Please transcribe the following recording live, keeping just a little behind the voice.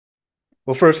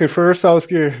Well, first thing first,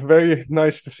 Ásgeir, very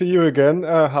nice to see you again.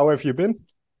 How have you been?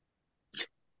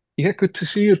 Yeah, good to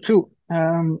see you too.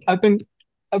 I've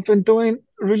been doing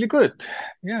really good.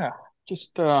 Yeah,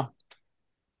 just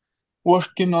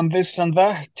working on this and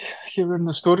that here in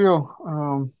the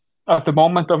studio. At the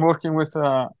moment, I'm working with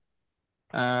an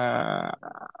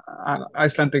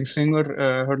Icelandic singer.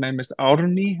 Her name is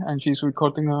Árni, and she's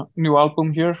recording a new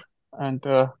album here, and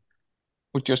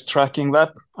we're just tracking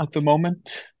that at the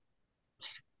moment.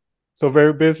 So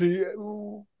very busy.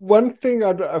 One thing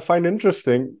I find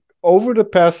interesting over the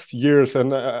past years,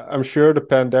 and I'm sure the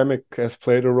pandemic has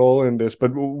played a role in this,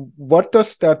 but what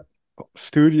does that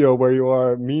studio where you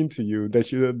are mean to you?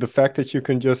 That the fact that you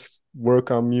can just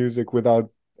work on music without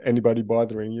anybody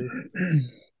bothering you?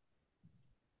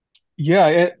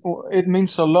 Yeah, it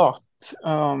means a lot.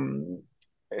 Um,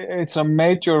 it's a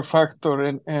major factor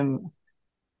in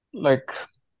like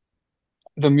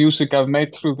the music I've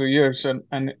made through the years, and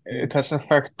Mm. it has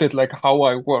affected like how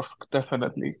I work,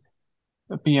 definitely.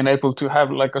 Being able to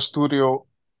have like a studio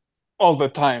all the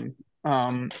time.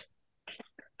 Um,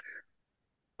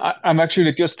 I'm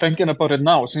actually just thinking about it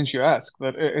now since you asked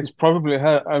that it's probably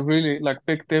had a really like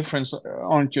big difference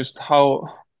on just how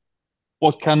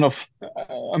what kind of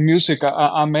music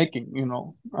I'm making, you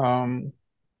know.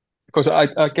 Because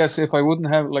I guess if I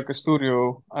wouldn't have like a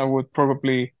studio, I would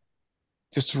probably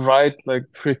just write like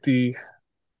pretty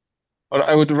or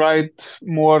I would write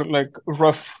more like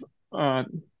rough uh,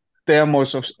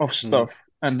 demos of Mm. stuff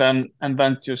and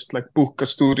then just like book a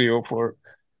studio for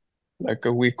like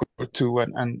a week or two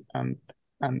and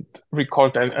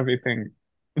record everything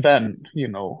then, you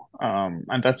know.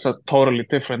 And that's a totally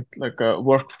different like a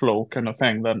workflow kind of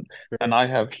thing than Sure. I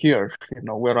have here, you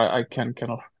know, where I can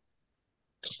kind of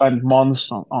spend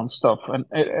months on stuff and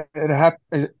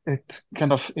it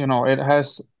kind of, you know, it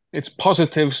has its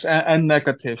positives and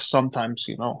negatives sometimes,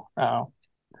 you know.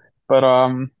 But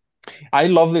I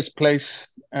love this place.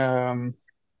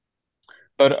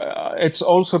 But it's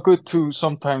also good to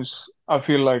sometimes I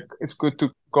feel like it's good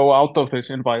to go out of this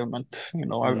environment. You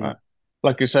know, Mm.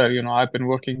 like you said, you know, I've been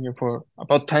working here for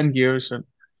about 10 years and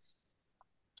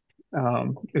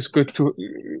it's good to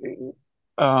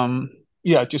um,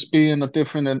 yeah, just be in a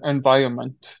different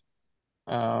environment,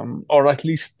 or at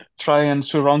least try and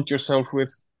surround yourself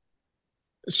with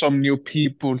some new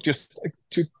people just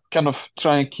to kind of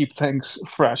try and keep things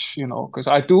fresh, you know, because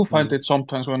I do find Mm. it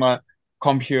sometimes when I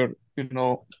come here, you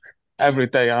know, every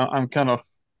day I'm kind of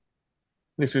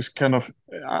this is kind of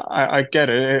I get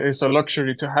it. It's a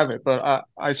luxury to have it, but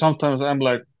I sometimes am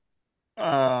like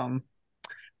um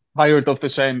tired of the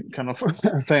same kind of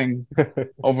thing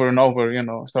over and over, you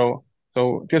know. So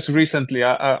just recently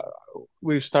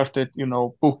we started, you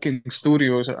know, booking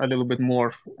studios a little bit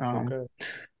more um Okay.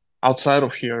 outside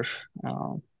of here.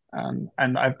 Um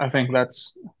and I think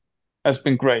that's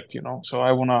been great, you know. So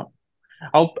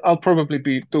I'll probably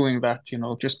be doing that, you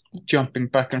know, just jumping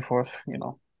back and forth, you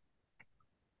know.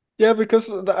 Yeah,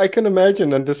 because I can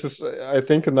imagine, and this is, I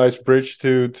think, a nice bridge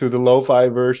to the lo-fi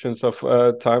versions of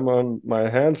Time on My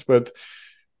Hands. But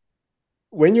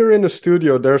when you're in a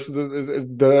studio, there's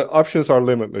the options are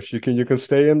limitless. You can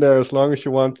stay in there as long as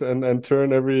you want and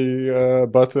turn every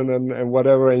button and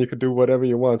whatever, and you can do whatever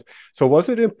you want. So was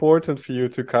it important for you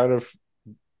to kind of,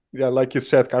 yeah, like you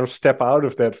said, kind of step out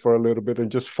of that for a little bit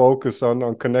and just focus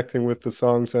on connecting with the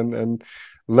songs and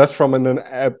less from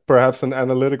perhaps an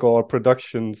analytical or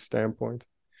production standpoint?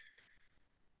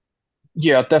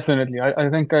 Yeah, definitely. I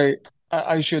think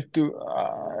I should do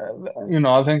you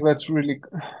know, I think that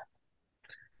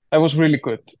was really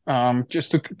good.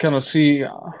 Just to kind of see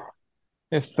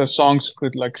if the songs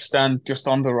could like stand just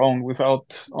on their own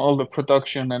without all the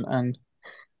production and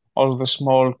all the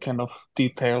small kind of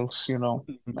details, you know.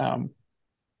 Mhm. Um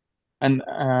and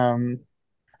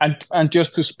and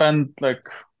just to spend like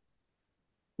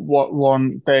what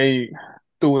one day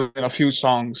doing a few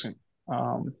songs.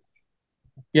 Um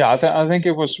yeah, I think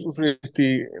it was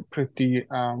pretty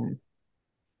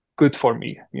good for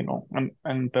me, you know,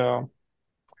 and um,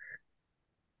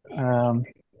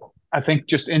 I think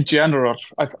just in general,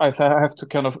 I have to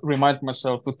kind of remind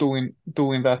myself of doing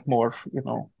that more, you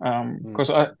know, Mm.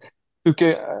 because you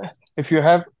can, if you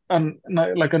have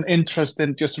like an interest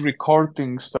in just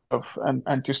recording stuff and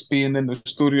just being in the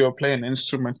studio playing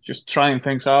instruments, just trying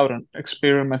things out and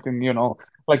experimenting, you know,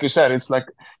 like you said, it's like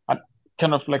a,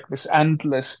 kind of like this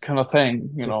endless kind of thing,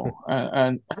 you know,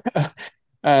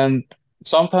 and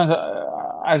sometimes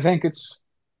I think it's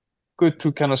good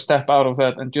to kind of step out of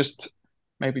that and just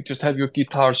maybe just have your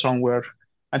guitar somewhere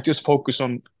and just focus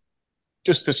on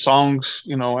just the songs,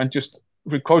 you know, and just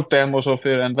record demos of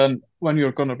it. And then when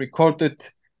you're going to record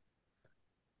it,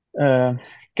 uh,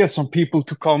 get some people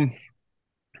to come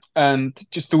and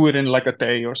just do it in like a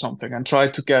day or something and try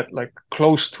to get like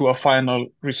close to a final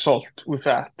result with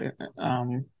that,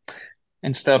 um,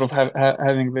 instead of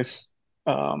having this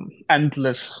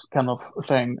endless kind of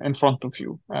thing in front of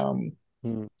you.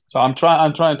 Hmm. So I'm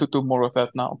trying to do more of that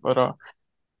now. But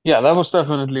yeah, that was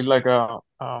definitely like a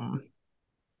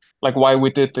like why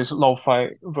we did this lo-fi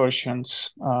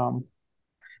versions.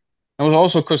 It was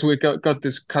also because we got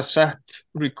this cassette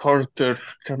recorder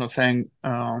kind of thing.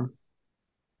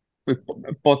 We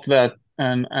bought that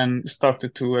and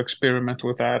started to experiment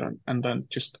with that, and then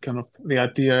just kind of the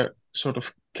idea sort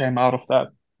of came out of that.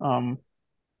 Um,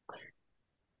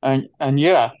 and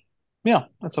yeah, yeah,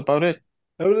 that's about it.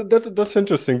 That's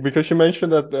interesting because you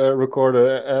mentioned that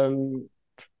recorder, and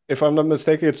if I'm not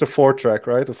mistaken, it's a four track,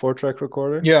 right? A four track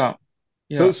recorder. Yeah,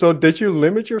 So yeah. so did you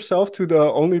limit yourself to the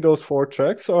only those four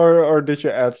tracks, or did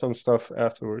you add some stuff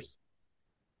afterwards?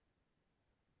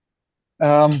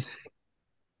 Um,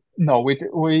 no, we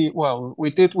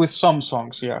did with some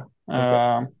songs, yeah.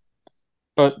 Okay.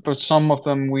 But some of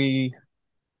them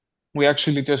we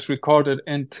actually just recorded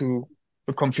into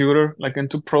the computer, like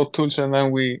into Pro Tools, and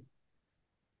then we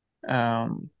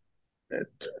um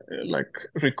it, like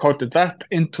recorded that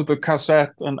into the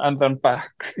cassette and then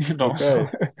back, so Okay.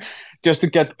 just to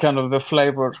get kind of the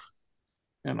flavor,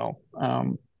 you know.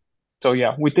 So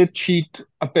yeah, we did cheat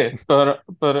a bit, but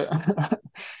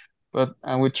but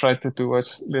and we tried to do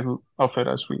as little of it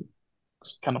as we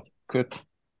kind of could.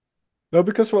 No,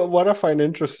 because what I find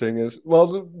interesting is,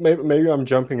 well, maybe I'm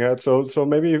jumping ahead. So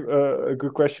maybe a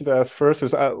good question to ask first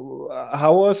is,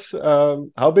 how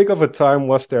big of a time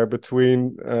was there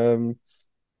between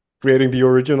creating the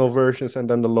original versions and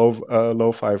then the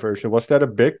lo-fi version? Was that a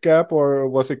big gap, or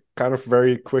was it kind of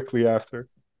very quickly after?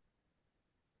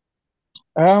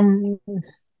 Um,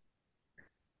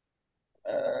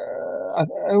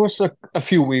 it was a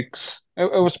few weeks.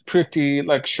 It was pretty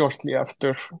like shortly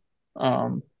after,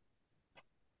 um,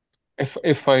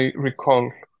 if I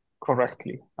recall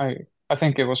correctly. I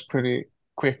think it was pretty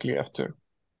quickly after.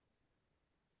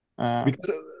 Uh,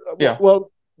 Because yeah,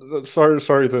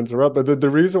 sorry to interrupt, but the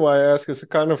reason why I ask is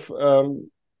kind of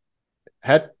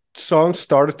had songs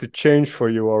started to change for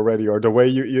you already, or the way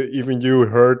even you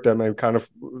heard them, and kind of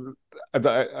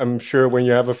I'm sure when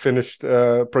you have a finished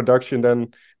production,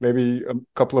 then maybe a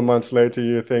couple of months later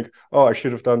you think, oh, I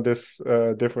should have done this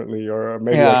differently, or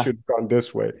maybe I yeah, should have gone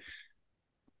this way.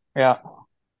 yeah.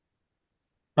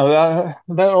 No,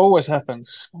 that always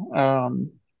happens.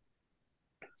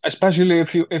 Especially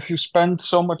if you spend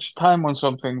so much time on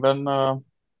something, then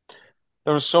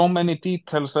there are so many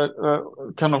details that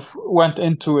kind of went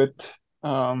into it,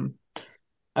 and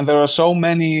there are so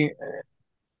many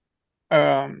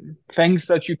things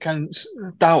that you can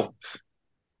doubt,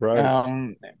 Right.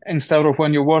 um, instead of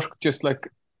when you work just like,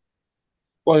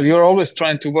 well, you're always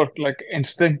trying to work like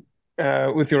instinct,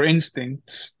 with your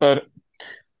instincts. But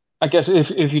I guess if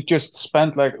you just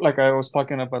spend like I was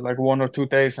talking about, like 1 or 2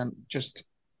 days and just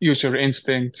use your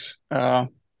instincts,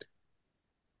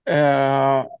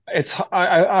 it's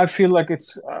I feel like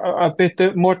it's a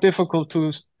bit more difficult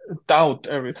to doubt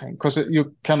everything because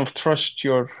you kind of trust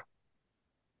your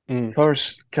Mm.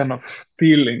 first kind of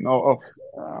feeling of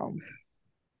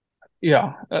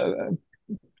yeah.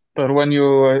 But when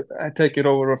you take it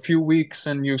over a few weeks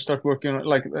and you start working on,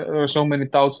 like, there are so many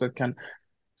doubts that can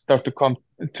start to come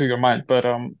to your mind. But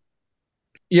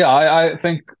yeah, I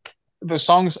think the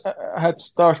songs had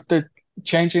started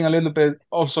changing a little bit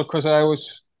also because I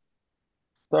was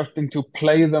starting to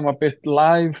play them a bit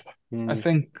live, I Mm.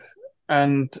 think,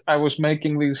 and I was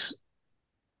making these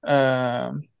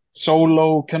um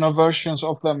solo kind of versions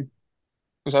of them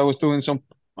because I was doing some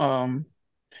um,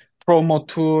 promo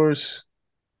tours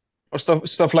or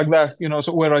stuff like that,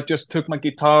 so where I just took my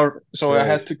guitar, so I Right.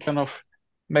 had to kind of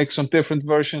make some different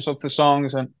versions of the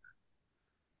songs,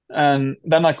 and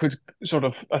then I could sort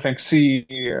of, I think, see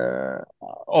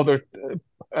other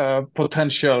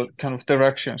potential kind of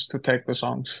directions to take the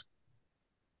songs.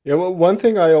 Yeah, well, one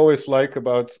thing I always like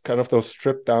about kind of those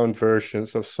stripped down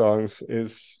versions of songs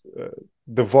is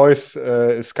the voice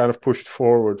is kind of pushed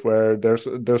forward, where there's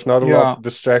not a lot Yeah,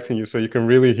 distracting you, so you can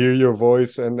really hear your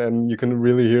voice and you can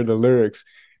really hear the lyrics.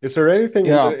 Is there anything yeah.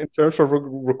 in terms of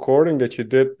recording that you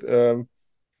did?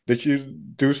 Did you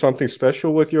do something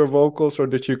special with your vocals, or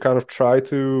did you kind of try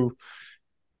to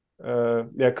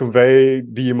yeah, convey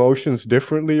the emotions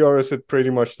differently, or is it pretty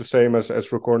much the same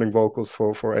as recording vocals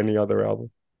for any other album?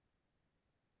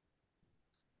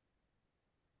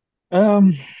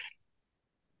 Um,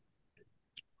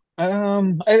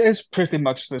 it is pretty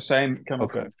much the same kind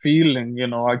of Okay. feeling,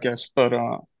 I guess, but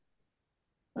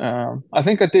I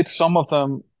think I did some of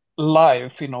them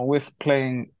live, with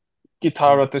playing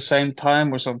guitar Mm. at the same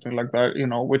time or something like that,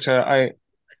 which I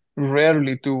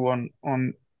rarely do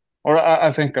or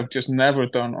I think I've just never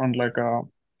done on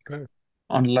Okay.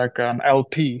 an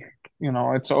LP.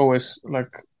 It's always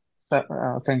like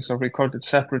things are recorded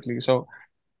separately. So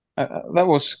that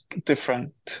was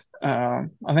different. I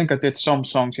think I did some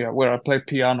songs, yeah, where I played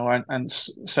piano and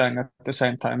sang at the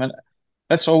same time, and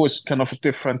that's always kind of a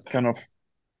different kind of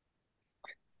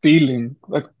feeling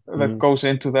that Mm. goes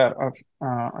into that.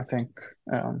 I think,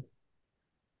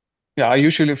 yeah, I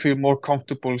usually feel more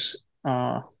comfortable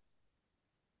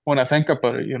when I think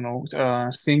about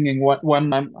it, singing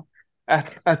when I'm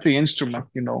at the instrument,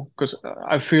 because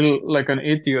I feel like an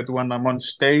idiot when I'm on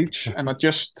stage and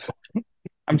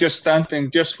I'm just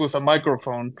standing just with a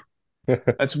microphone.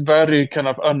 It's very kind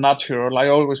of unnatural. I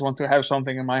always want to have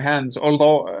something in my hands,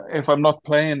 although if I'm not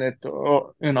playing it,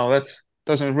 or that's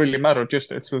doesn't really matter. Just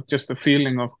the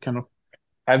feeling of kind of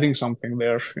having something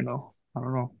there. I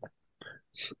don't know.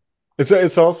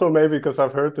 It's also maybe because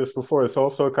I've heard this before. It's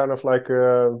also kind of like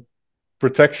a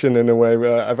protection in a way.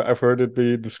 I've heard it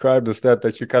be described as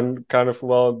that you can kind of,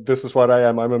 well, this is what I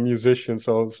am. I'm a musician,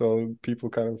 so people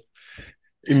kind of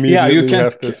Yeah, you immediately can't.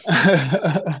 have this.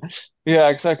 Yeah,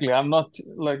 exactly. I'm not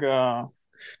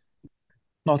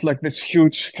like this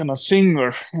huge kind of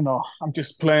singer. I'm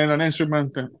just playing an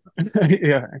instrument and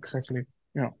yeah, exactly.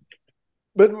 You know.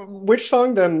 But which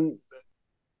song then?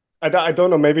 I don't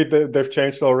know. Maybe they've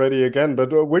changed already again.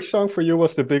 But which song for you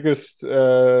was the biggest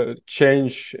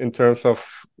change in terms of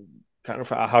kind of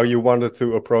how you wanted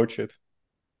to approach it?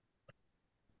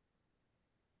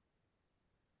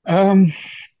 Um.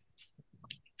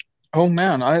 Oh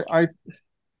man, I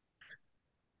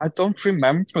don't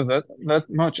remember that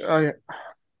much. I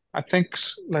think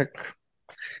like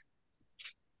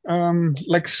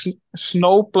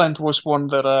Snowblend was one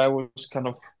that I was kind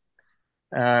of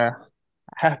uh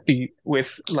happy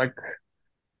with, like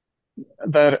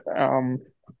that.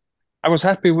 I was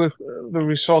happy with the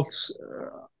results.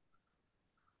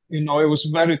 It was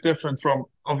very different from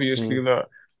obviously Mm, the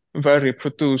very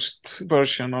produced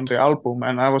version on the album,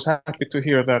 and I was happy to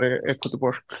hear that it could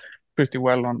work pretty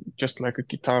well on just like a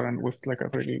guitar and with like a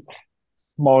really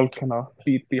small kind of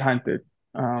beat behind it.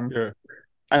 Um, sure.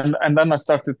 and then I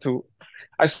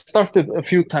started a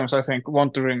few times, I think,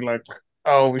 wondering like,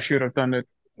 oh, we should have done it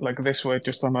like this way,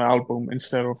 just on an album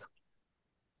instead of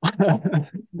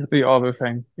the other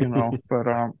thing, But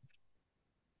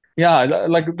yeah,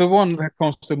 like the one that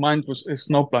comes to mind is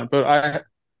Snowblind, but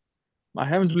I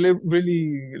haven't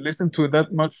really listened to it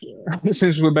that much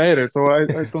since we made it, so I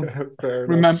don't Fair enough.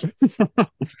 remember.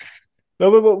 No,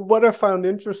 but what I found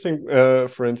interesting,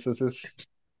 for instance, is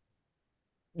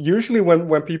usually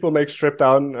when people make stripped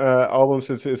down albums,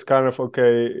 it's kind of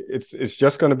okay. It's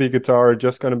just gonna be guitar,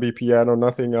 just gonna be piano,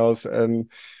 nothing else, and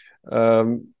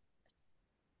um,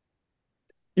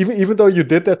 even though you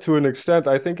did that to an extent,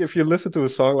 I think if you listen to a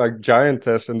song like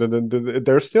Giantess, and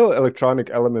there's still electronic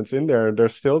elements in there, and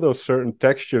there's still those certain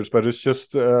textures, but it's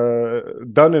just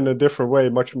done in a different way,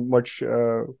 much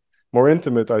more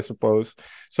intimate, I suppose.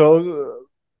 So,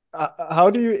 how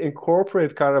do you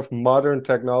incorporate kind of modern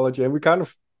technology? And we kind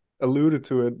of alluded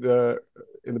to it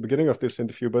in the beginning of this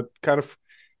interview, but kind of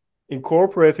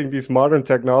incorporating these modern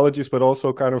technologies, but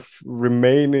also kind of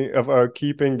remaining of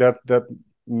keeping that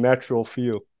natural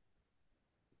feel.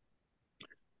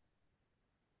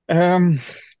 Um,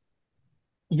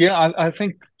 yeah, I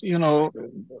think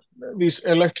these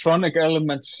electronic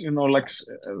elements, like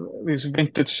these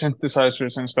vintage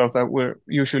synthesizers and stuff that we're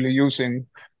usually using,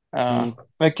 Mm,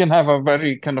 they can have a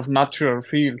very kind of natural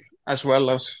feel as well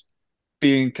as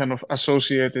being kind of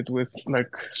associated with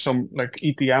like some like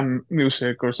EDM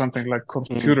music or something like mm,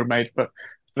 computer made, but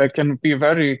they can be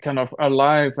very kind of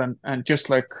alive and just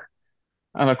like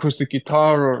an acoustic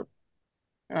guitar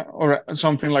or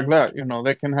something like that.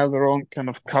 They can have their own kind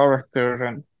of character,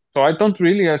 and so I don't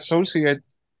really associate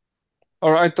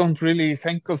or I don't really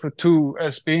think of the two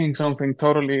as being something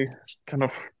totally kind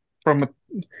of from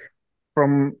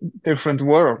from different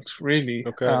worlds, really.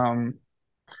 okay.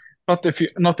 Not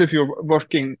if you're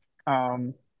working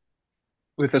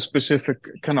with a specific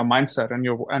kind of mindset and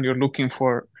you're looking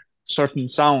for certain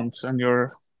sounds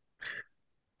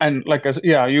and like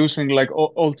yeah, using like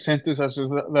old synthesizers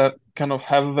that kind of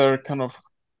have their kind of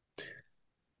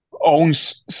own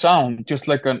sound, just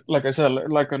like I said,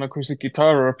 like an acoustic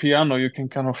guitar or a piano. You can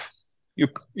kind of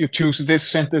you choose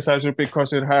this synthesizer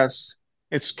because it has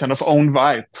its kind of own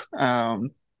vibe.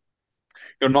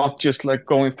 You're not just like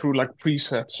going through like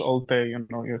presets all day.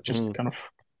 You're just Mm. kind of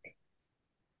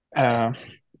uh,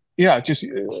 yeah, just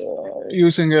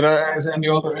using it as any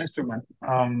other instrument.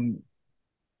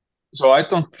 So I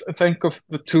don't think of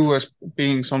the two as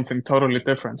being something totally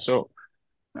different. So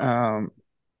um,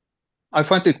 I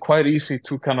find it quite easy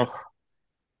to kind of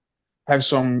have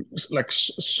some like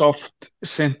soft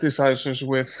synthesizers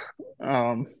with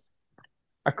um,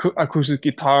 acoustic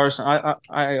guitars.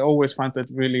 I always find it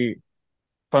really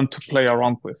fun to play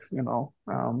around with, you know.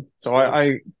 So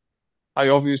Yeah. I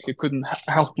obviously couldn't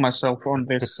help myself on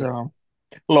this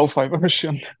lo-fi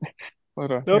version,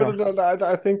 but No, yeah. no, no, no,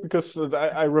 I think because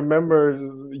I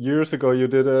remember years ago you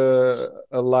did a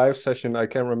live session. I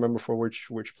can't remember for which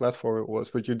platform it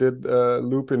was, but you did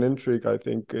Loop in Intrigue, I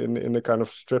think, in a kind of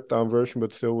stripped down version,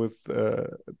 but still with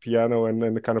piano and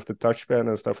then the kind of the touchpad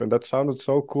and stuff. And that sounded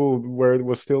so cool, where it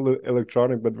was still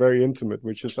electronic but very intimate,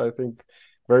 which is, I think,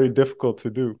 very difficult to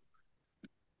do.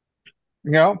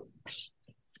 Yeah,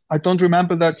 I don't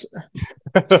remember that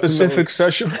No, specific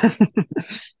session.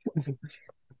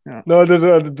 Yeah. no,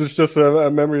 there's just a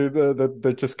memory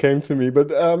that just came to me. But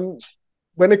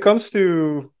when it comes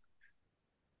to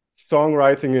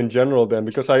songwriting in general, then,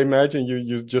 because I imagine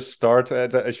you just start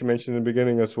at, as you mentioned in the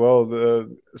beginning as well,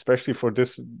 especially for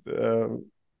this,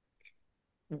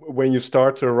 when you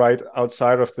start to write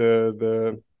outside of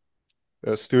the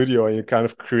studio and you kind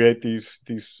of create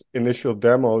these initial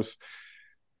demos,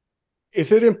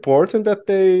 is it important that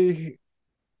they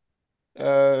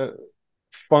uh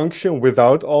function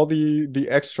without all the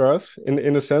extras,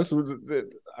 in a sense?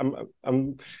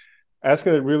 I'm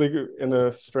asking it really in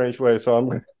a strange way, so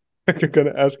I'm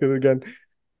gonna ask it again.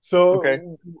 Okay.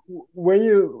 So when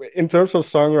you, in terms of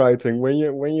songwriting,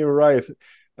 when you write,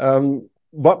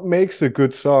 what makes a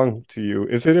good song to you?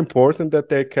 Is it important that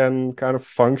they can kind of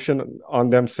function on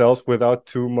themselves without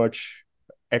too much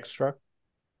extra?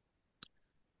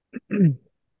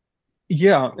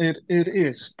 Yeah, it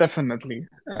is definitely.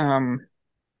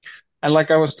 And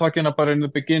like I was talking about in the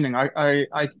beginning,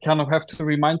 I kind of have to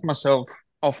remind myself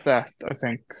of that, I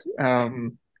think.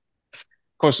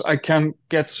 Because I can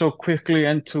get so quickly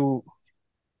into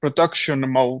production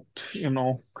mode, you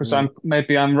know, because Mm,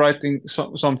 I'm writing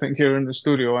something here in the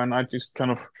studio and I just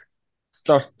kind of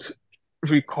start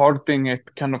recording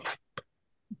it kind of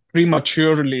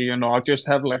prematurely, you know. I just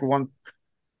have like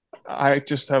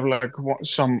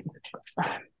some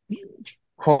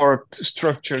chord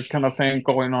structure kind of thing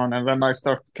going on, and then I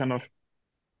start kind of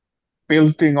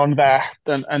building on that,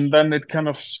 and then it kind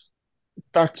of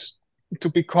starts to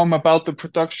become about the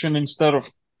production instead of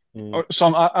mm, or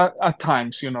some at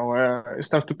times, you know, it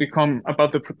starts to become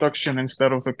about the production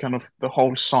instead of the kind of the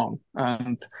whole song.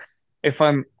 And if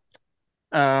I'm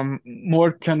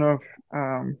more kind of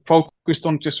focused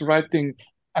on just writing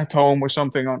at home or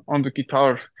something on the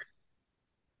guitar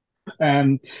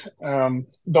and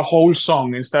the whole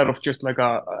song instead of just like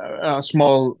a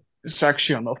small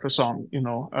section of the song, you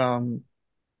know,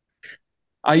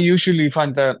 I usually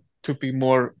find that to be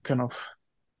more kind of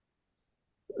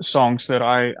songs that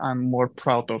I'm more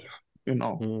proud of, you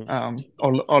know. mm.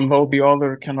 Although the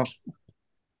other kind of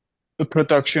the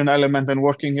production element and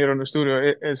working here in the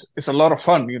studio is a lot of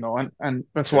fun, you know, and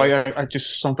that's Yeah. why I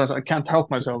just sometimes I can't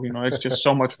help myself, you know, it's just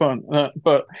so much fun.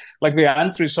 But like the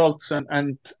end results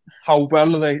and how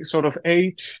well they sort of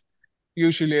age,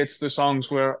 usually it's the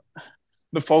songs where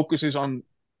the focus is on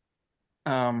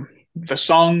the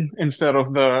song instead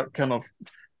of the kind of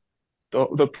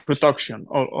the production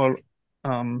or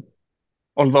um,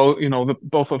 although you know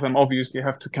both of them obviously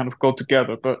have to kind of go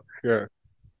together Yeah.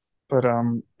 but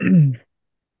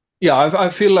yeah, I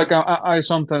feel like I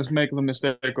sometimes make the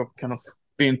mistake of kind of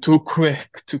being too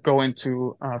quick to go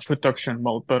into production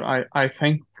mode, but I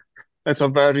think that's a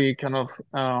very kind of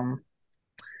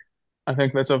I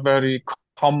think that's a very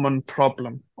common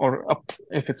problem, or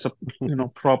if it's a you know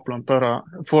problem, but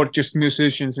for just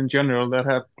musicians in general that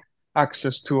have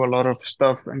access to a lot of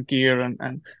stuff and gear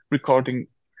and recording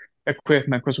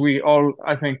equipment, because we all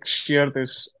I think share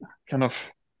this kind of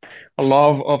a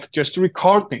love of just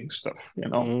recording stuff, you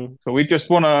know. Mm. So we just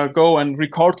want to go and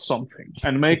record something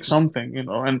and make something, you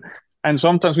know, and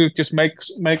sometimes we just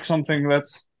make something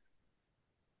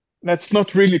that's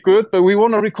not really good, but we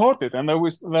want to record it, and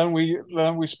then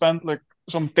we spend like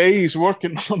some days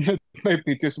working on it,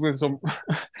 maybe just with some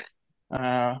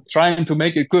trying to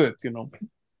make it good, you know,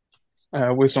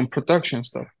 with some production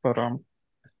stuff. But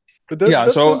But yeah,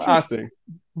 that's so interesting.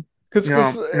 Because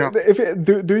yeah, yeah. if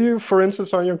do you, for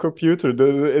instance, on your computer,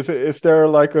 is there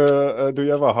like do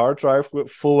you have a hard drive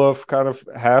full of kind of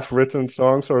half written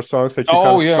songs or songs that you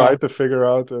kind Oh of try yeah, to figure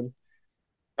out? And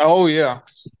oh yeah,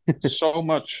 so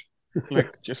much,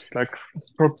 like just like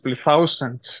probably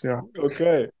thousands. Yeah.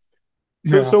 okay,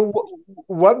 So, Yeah.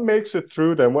 what makes it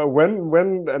through then?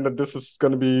 And this is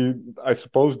going to be, I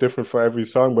suppose, different for every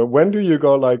song, but when do you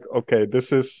go like, okay,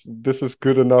 this is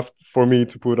good enough for me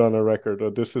to put on a record,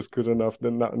 or this is good enough,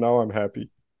 then now I'm happy?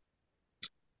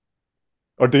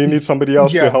 Or do you need somebody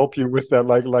else to Yeah. help you with that?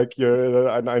 Like your,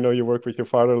 I know you work with your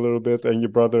father a little bit and your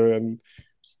brother, and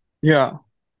Yeah.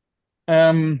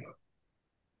 Um,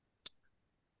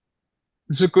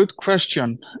 it's a good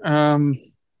question.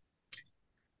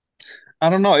 I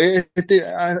don't know.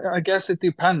 I guess it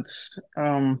depends.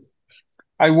 I've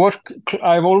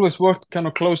always worked kind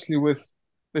of closely with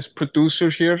this producer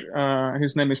here.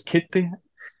 His name is Kitty.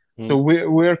 So mm,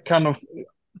 we're kind of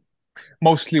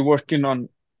mostly working on,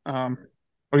 um,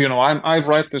 or I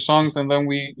write the songs and then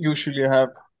we usually have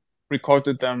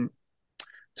recorded them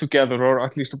together or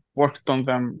at least worked on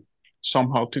them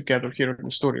somehow together here in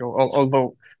the studio.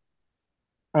 Although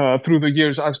through the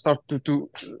years I've started to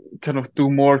kind of do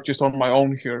more just on my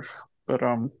own here. But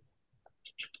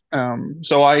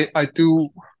so I do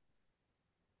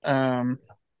um,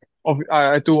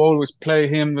 I do always play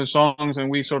him the songs and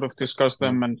we sort of discuss mm,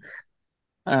 them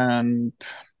and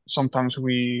sometimes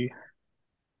we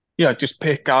just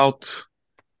pick out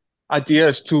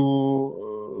ideas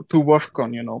to work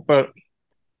on, but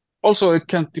also it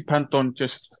can depend on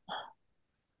just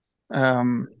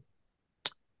um,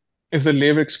 if the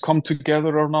lyrics come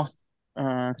together or not,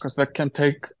 because that can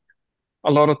take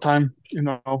a lot of time,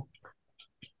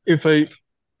 if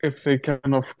they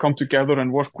kind of come together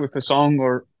and work with a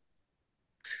song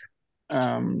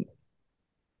um,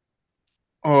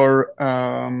 or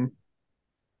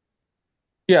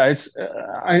yeah, it's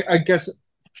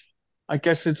I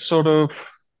guess it's sort of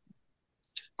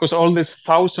because all these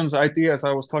thousands ideas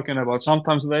I was talking about,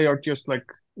 sometimes they are just like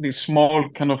these small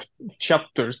kind of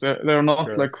chapters. They're not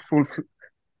sure. like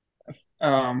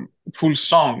full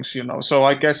songs, So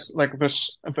I guess like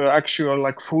the actual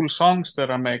like full songs that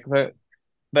I make,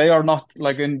 they are not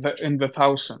like in the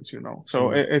thousands, So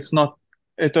Mm.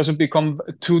 it doesn't become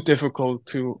too difficult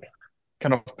to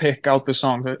kind of pick out the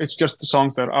songs. It's just the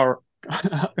songs that are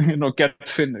get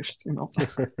finished,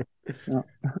 Yeah.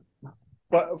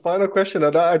 Final question.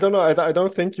 I don't know. I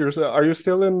don't think you're. Are you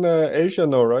still in Asia?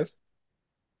 No, right?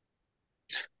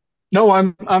 No,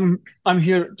 I'm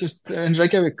here just in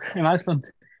Reykjavik in Iceland.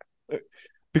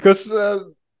 Because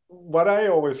what I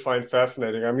always find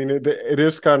fascinating, I mean, it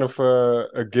is kind of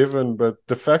a given, but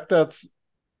the fact that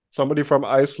somebody from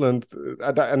Iceland,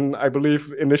 and I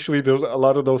believe initially there's a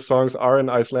lot of those songs are in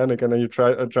Icelandic, and then you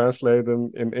try translate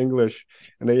them in English,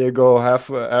 and then you go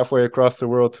halfway across the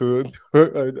world to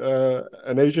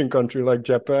an Asian country like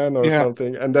Japan or Yeah,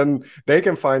 something, and then they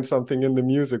can find something in the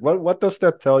music. What does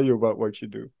that tell you about what you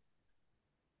do?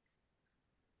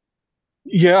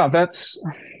 yeah,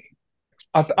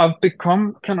 I've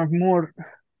become kind of more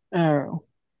uh,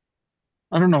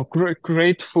 I don't know,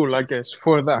 grateful, I guess,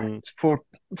 for that, Mm,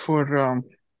 for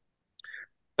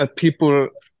that people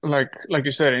like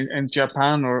you said in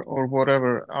Japan or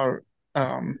whatever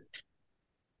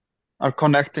are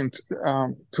connecting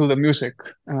to the music.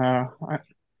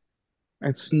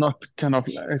 It's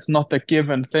not a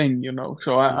given thing,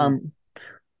 So mm,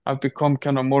 I've become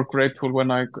kind of more grateful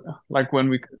when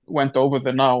we went over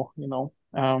there now,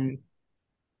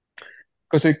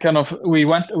 because it kind of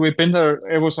we've been there.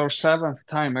 It was our seventh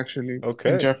time actually in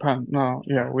okay. Japan. No,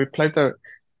 yeah, we played there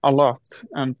a lot,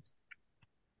 and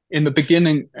in the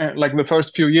beginning, like the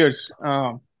first few years,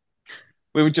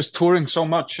 we were just touring so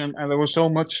much, and there was so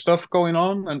much stuff going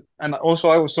on, and also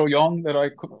I was so young that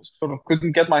sort of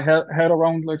couldn't get my head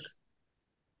around like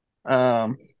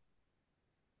um,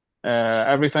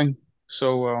 everything.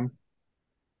 So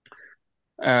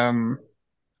um,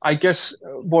 I guess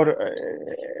what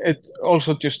it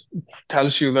also just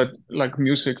tells you that like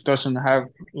music doesn't have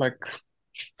like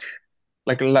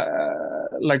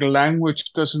a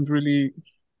language doesn't really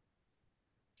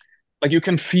like you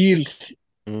can feel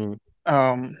Mm,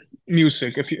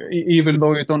 music if even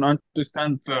though you don't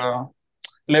understand the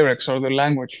lyrics or the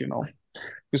language,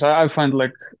 because I find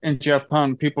like in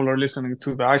Japan people are listening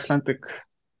to the Icelandic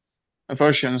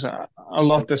versions a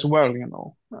lot okay, as well,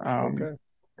 okay.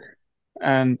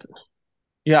 and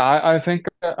yeah, I think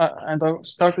and I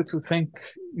started to think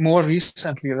more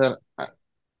recently that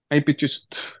maybe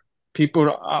just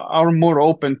people are more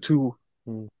open to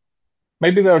Mm,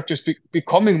 maybe they're just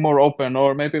becoming more open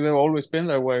or maybe they've always been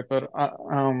that way, but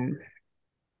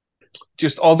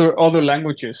just other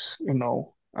languages,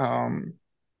 and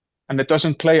it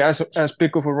doesn't play as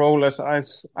big of a role as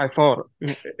I thought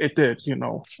it did,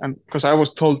 and because I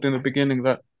was told in the beginning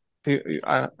that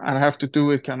I have to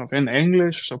do it kind of in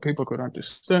English so people could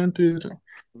understand it,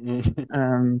 mm.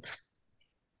 and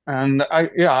And I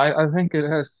think it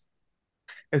has.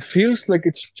 It feels like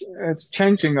it's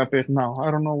changing a bit now.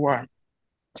 I don't know why.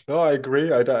 No, I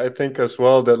agree. I think as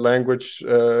well that language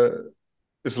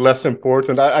is less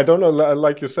important. I don't know,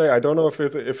 like you say, I don't know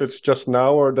if it's just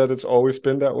now or that it's always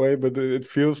been that way, but it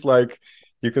feels like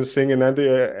you can sing in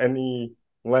any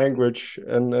language,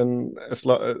 and as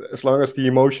long as the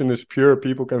emotion is pure,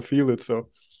 people can feel it.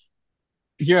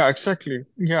 Yeah, exactly.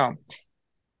 Yeah.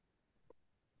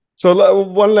 So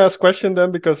one last question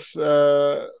then, because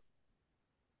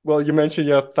well, you mentioned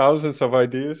you have thousands of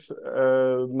ideas.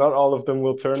 Not all of them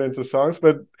will turn into songs,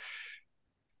 but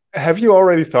have you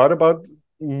already thought about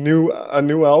a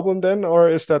new album then, or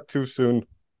is that too soon?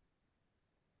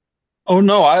 Oh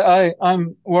no,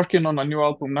 I'm working on a new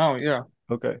album now. Yeah.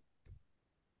 Okay.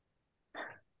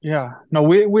 Yeah. No,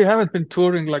 we haven't been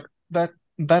touring like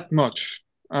that much.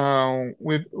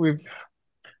 We've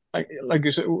like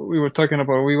you said, we were talking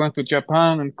about. We went to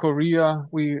Japan and Korea.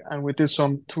 We did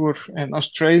some tour in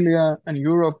Australia and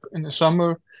Europe in the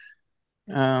summer.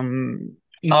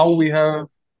 Now we have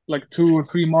like 2 or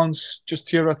 3 months just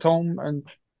here at home, and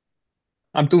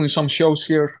I'm doing some shows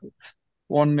here.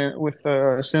 One with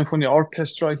a symphony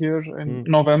orchestra here in Mm,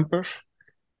 November,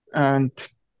 and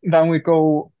then we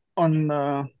go on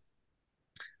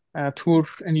a tour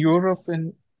in Europe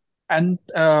in end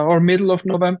or middle of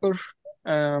November,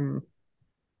 um,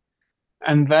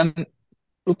 and then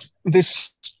oops,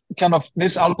 this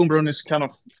album run is kind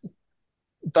of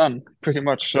done pretty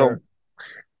much. So sure.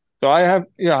 so I have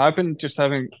I've been just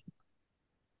having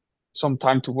some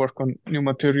time to work on new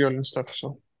material and stuff.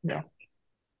 So yeah,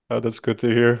 Oh, that's good to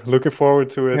hear. Looking forward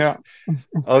to it. yeah.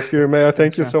 Ásgeir, may I thank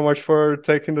Thanks, you man. so much for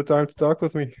taking the time to talk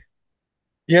with me.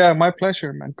 Yeah, my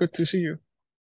pleasure, man. Good to see you.